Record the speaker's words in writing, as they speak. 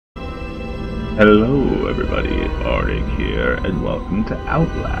Hello everybody, Arctic here, and welcome to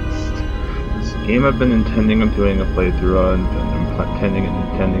Outlast. This game I've been intending on doing a playthrough on, and I'm intending,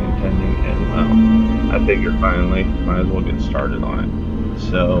 and well, I figured finally, might as well get started on it.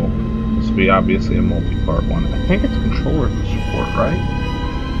 So, this will be obviously a multi-part one. I think it's controller support, right?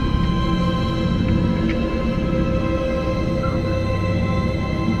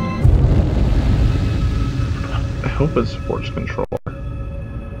 I hope it supports controller,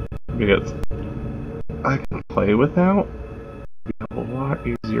 because I can play without. It'd be a lot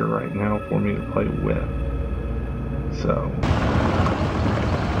easier right now for me to play with. So,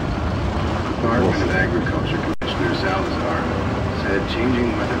 Department of Agriculture Commissioner Salazar said changing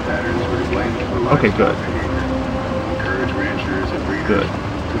weather patterns were blamed for livestock behavior. Encourage ranchers and breeders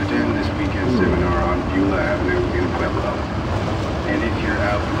to attend this weekend seminar on Beulah Avenue in Pueblo. And if you're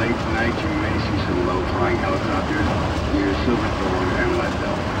out late tonight, you may see some low-flying helicopters near Silverthorne and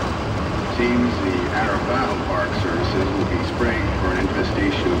Leadville. Seems the Arrabal Park Services will be spraying for an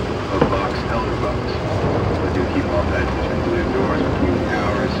infestation of box elder bugs. So do keep all pets attention indoors between the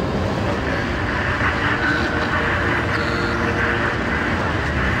hours of day.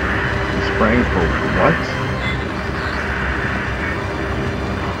 Spraying for what?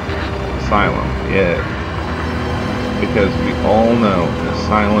 Asylum, yeah. Because we all know an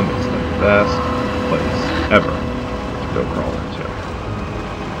asylum is the best place ever to go crawl into.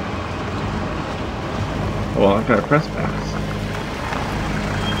 Well, I've got a press pass.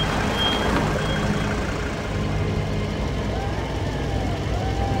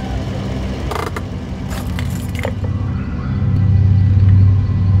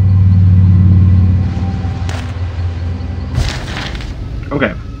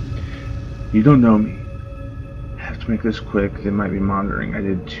 Okay. You don't know me. I have to make this quick. They might be monitoring. I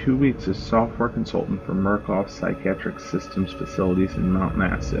did 2 weeks as software consultant for Murkoff Psychiatric Systems facilities in Mount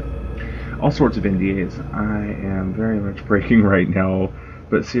Massive. All sorts of NDAs. I am very much breaking right now,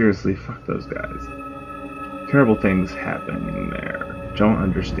 but seriously, fuck those guys. Terrible things happening there. Don't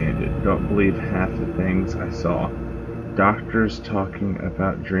understand it. Don't believe half the things I saw. Doctors talking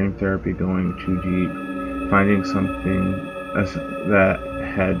about dream therapy going too deep, finding something that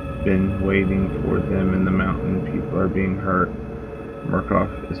had been waiting for them in the mountain. People are being hurt.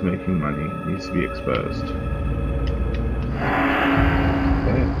 Murkoff is making money. Needs to be exposed.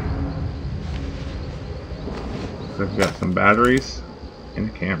 Okay. So I've got some batteries and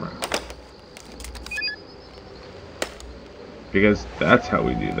a camera. Because that's how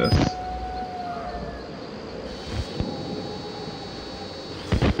we do this.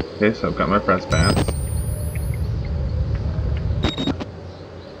 Okay, so I've got my press pass.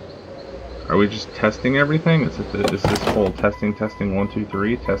 Are we just testing everything? Is this whole testing 1 2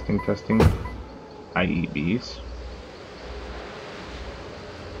 3 testing IEBs?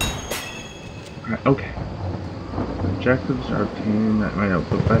 Okay. Objectives are obtained my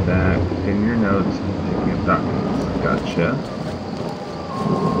notebook by that. Continue your notes and taking up documents. Gotcha.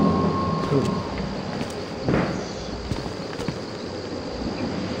 Cool.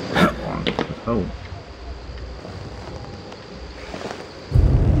 That one. Oh.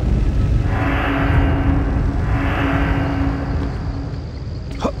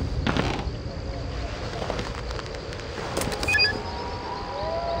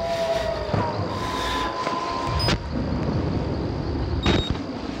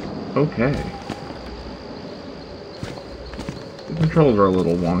 Okay. The controls are a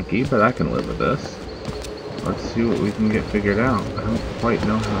little wonky, but I can live with this. Let's see what we can get figured out. I don't quite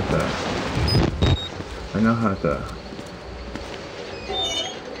know how to... I know how to...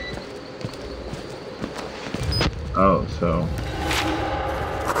 Oh, so...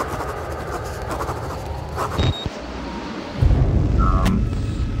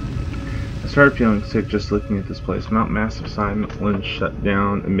 I started feeling sick just looking at this place. Mount Massive Silence shut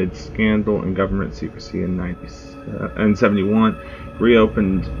down amid scandal and government secrecy in 71.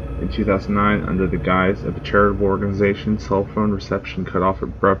 Reopened in 2009 under the guise of a charitable organization. Cell phone reception cut off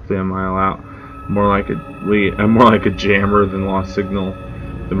abruptly a mile out. More like a jammer than lost signal.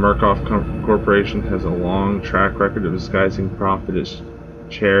 The Murkoff Corporation has a long track record of disguising profit as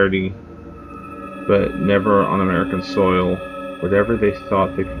charity, but never on American soil. Whatever they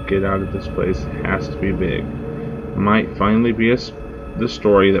thought they could get out of this place has to be big. Might finally be the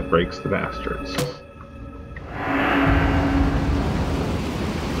story that breaks the bastards.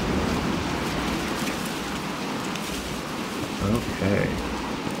 Okay.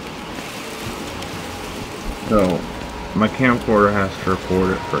 So, my camcorder has to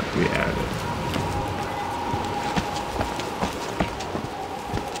record it for it to be added.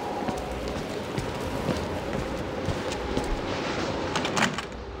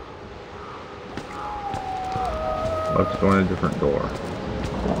 I'll have to go in a different door.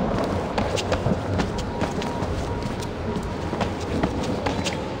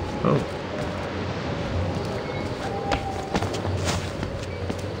 Oh.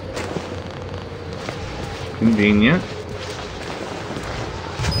 Convenient.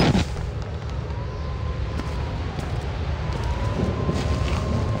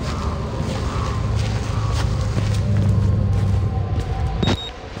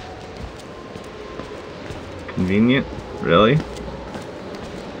 Convenient? Really?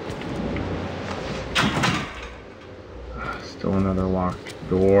 Still another locked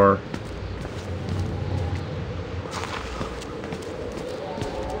door.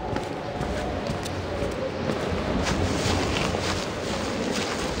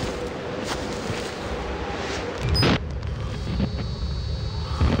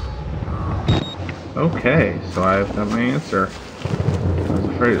 Okay, so I've got my answer. I was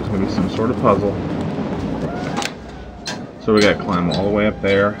afraid it was going to be some sort of puzzle. So we got to climb all the way up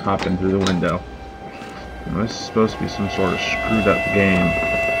there, hop in through the window. Now, this is supposed to be some sort of screwed up game.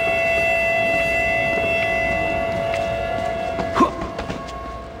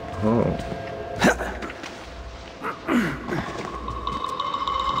 Oh.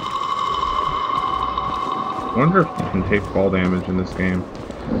 I wonder if you can take fall damage in this game.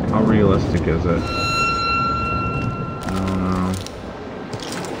 How realistic is it? I don't know.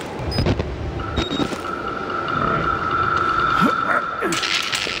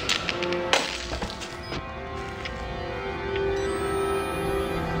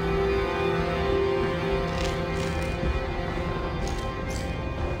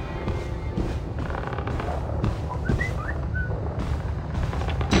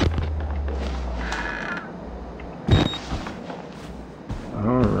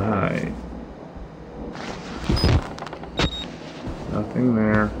 Alright. Nothing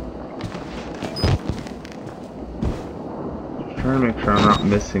there. Just trying to make sure I'm not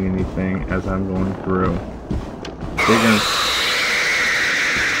missing anything as I'm going through. Digging.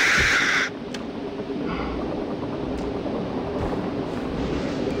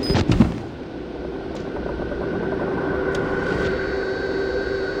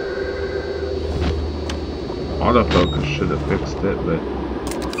 Autofocus should have fixed it, but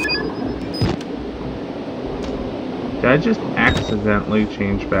did I just accidentally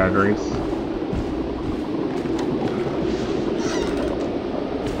change batteries?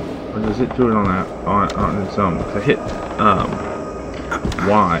 Or does it do it on that on its own? I hit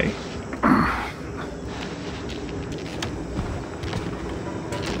Y.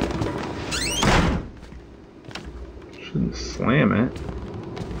 Shouldn't slam it.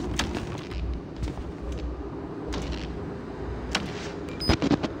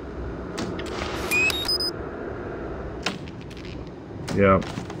 Yep.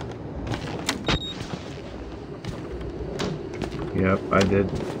 Yep, I did.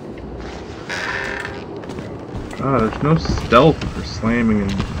 Ah, there's no stealth for slamming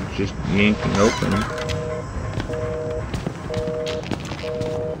and just yanking open.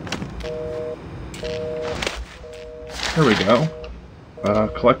 There we go.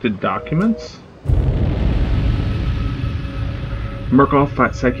 Collected documents.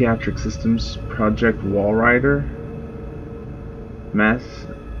 Murkoff Psychiatric Systems Project Walrider.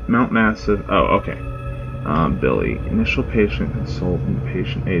 Mount Massive. Oh, okay. Billy. Initial patient consultant.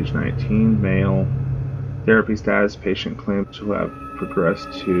 Patient age 19. Male. Therapy status. Patient claims to have progressed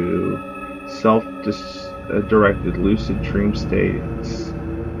to self-directed lucid dream states.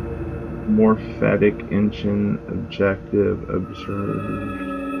 Morphetic engine. Objective. Observed.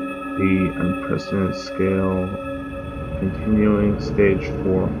 The unprecedented scale. Continuing stage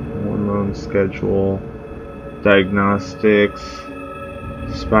 4. Hormone schedule. Diagnostics.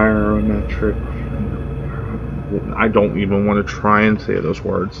 Spirometric. I don't even want to try and say those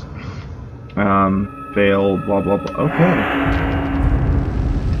words. Failed, blah blah blah. Okay.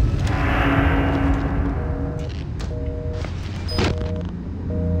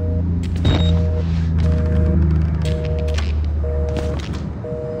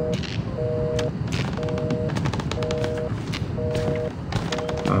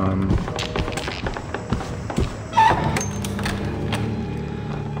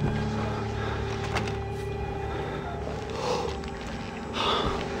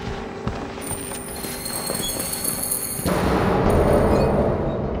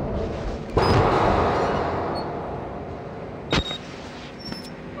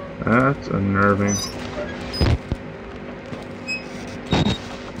 That's unnerving.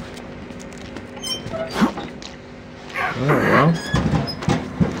 Oh well.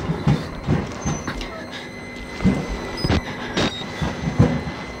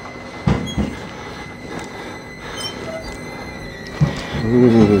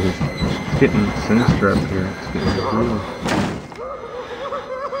 Ooh, it's getting sinister up here. It's getting real.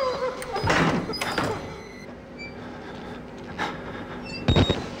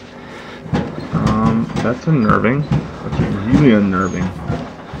 That's unnerving. That's really unnerving.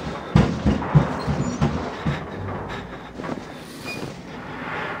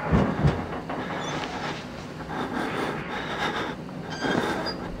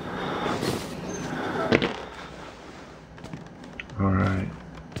 Alright.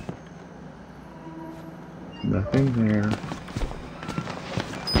 Nothing there.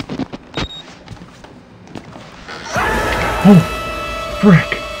 Oh!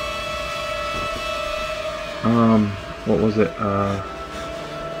 Frick! What was it?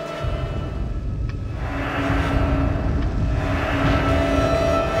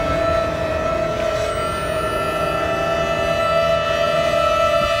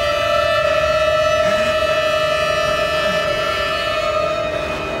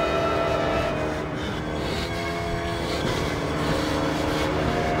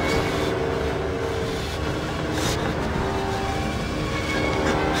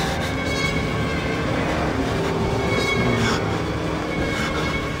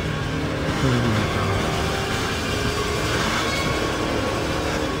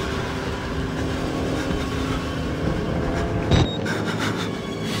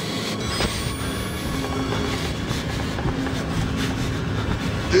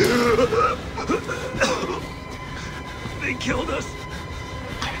 They killed us.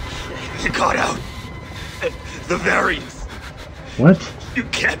 You got out. The variants. What? You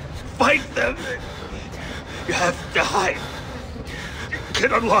can't fight them. You have to hide. You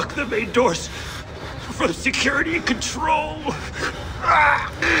can unlock the main doors from security and control.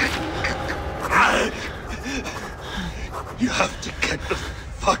 You have to get the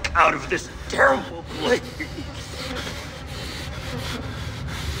fuck out of this terrible place.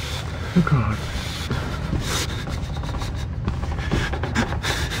 Oh God.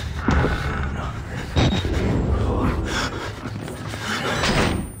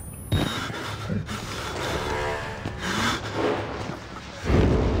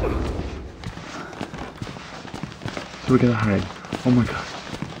 So we gotta hide. Oh my God.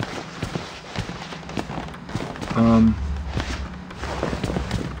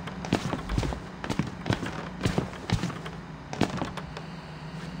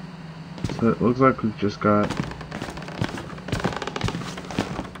 So it looks like we've just got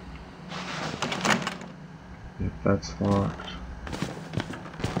if that's locked.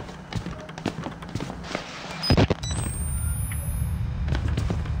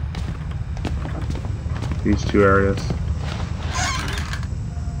 These two areas.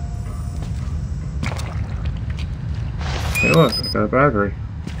 Hey look, I got a battery.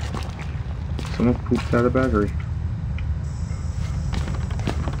 Someone pooped out a battery.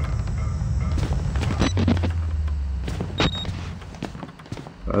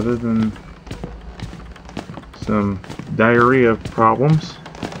 Other than some diarrhea problems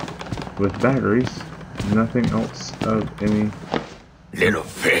with batteries, nothing else of any. Little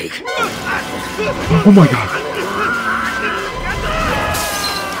pig. Oh my God.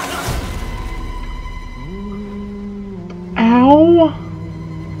 Ow!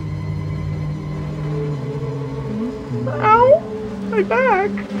 Ow! My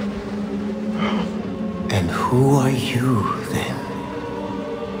back! And who are you, then?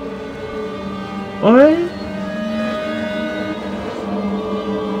 What?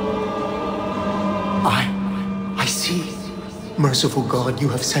 I see. Merciful God, you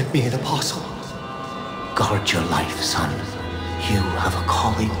have sent me an apostle. Guard your life, son. You have a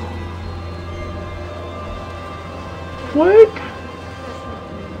calling. What?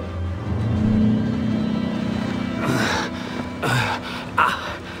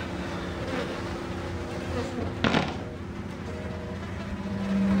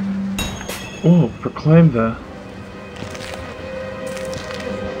 Whoa, proclaim the...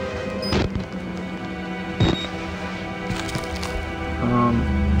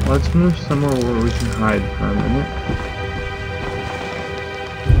 Let's move somewhere where we can hide for a minute.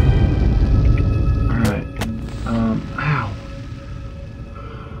 Alright. Ow.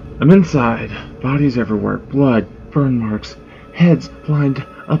 I'm inside. Bodies everywhere. Blood. Burn marks. Heads lined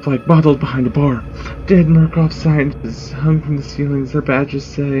up like bottles behind a bar. Dead Murkoff scientists hung from the ceilings, their badges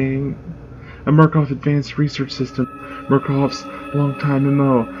saying a Murkoff Advanced Research System. Murkoff's longtime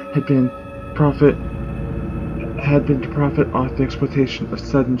MO had been to profit off the exploitation of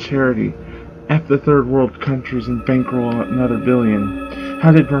sudden charity. F the third world countries and bankroll another billion.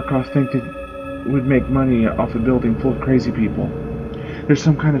 How did Murkoff think it would make money off a building full of crazy people? There's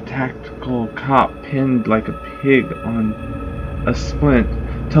some kind of tactical cop pinned like a pig on A splint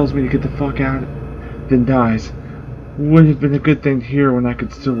tells me to get the fuck out, then dies. Would have been a good thing to hear when I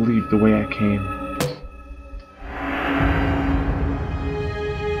could still leave the way I came.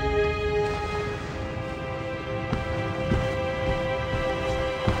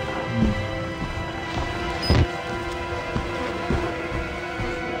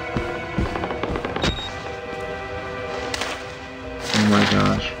 Oh my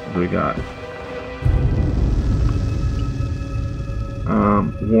gosh, what do we got?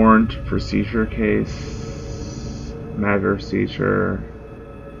 Warrant for seizure case, matter of seizure,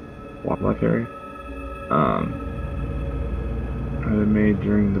 wildlife area. Made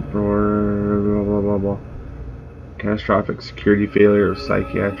during the blah blah blah blah. Catastrophic security failure of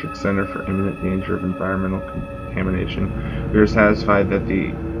psychiatric center for imminent danger of environmental contamination. We are satisfied that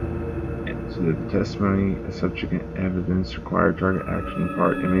the testimony of subsequent evidence required target action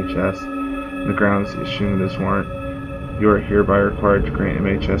part MHS and the grounds issuing this warrant. You are hereby required to grant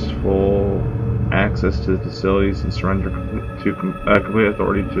MHS full access to the facilities and surrender complete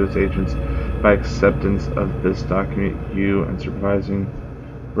authority to its agents. By acceptance of this document, you and supervising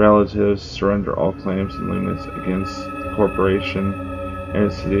relatives surrender all claims and liens against the corporation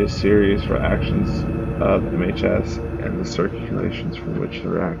and its series for actions of MHS and the circulations for which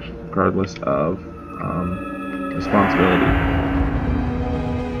they act, regardless of responsibility.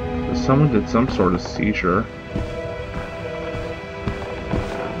 So someone did some sort of seizure.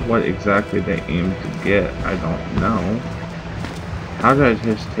 What exactly they aimed to get, I don't know. How did I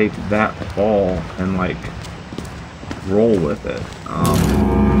just take that ball and like roll with it?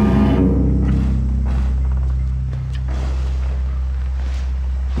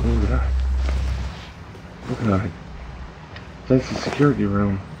 Oh god. Oh god. That's the security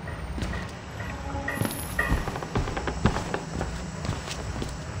room.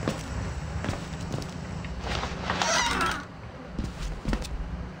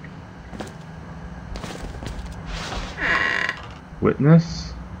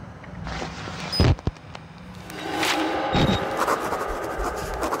 Witness?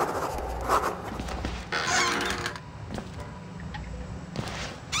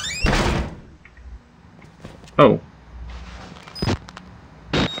 Oh.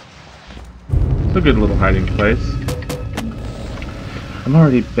 It's a good little hiding place. I'm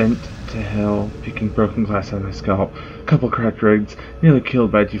already bent to hell, picking broken glass out of my scalp. A couple cracked ribs, nearly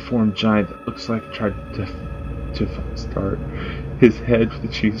killed by a deformed giant that looks like I tried to start his head with a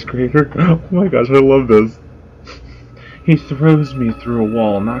cheese grater. Oh my gosh, I love this. He throws me through a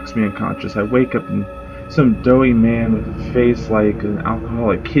wall, knocks me unconscious. I wake up and some doughy man with a face like an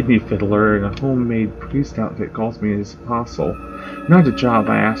alcoholic kidney fiddler in a homemade priest outfit calls me his apostle. Not a job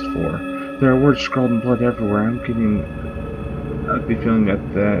I asked for. There are words scrawled in blood everywhere. I'm getting an ugly feeling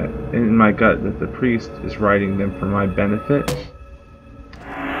in my gut that the priest is writing them for my benefit.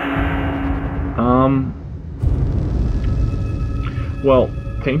 Well,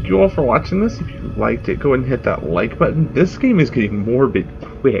 thank you all for watching this. If you liked it, go ahead and hit that like button. This game is getting morbid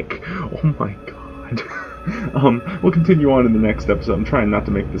quick. Oh my god. We'll continue on in the next episode. I'm trying not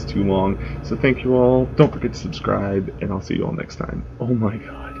to make this too long. So thank you all. Don't forget to subscribe, and I'll see you all next time. Oh my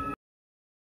god.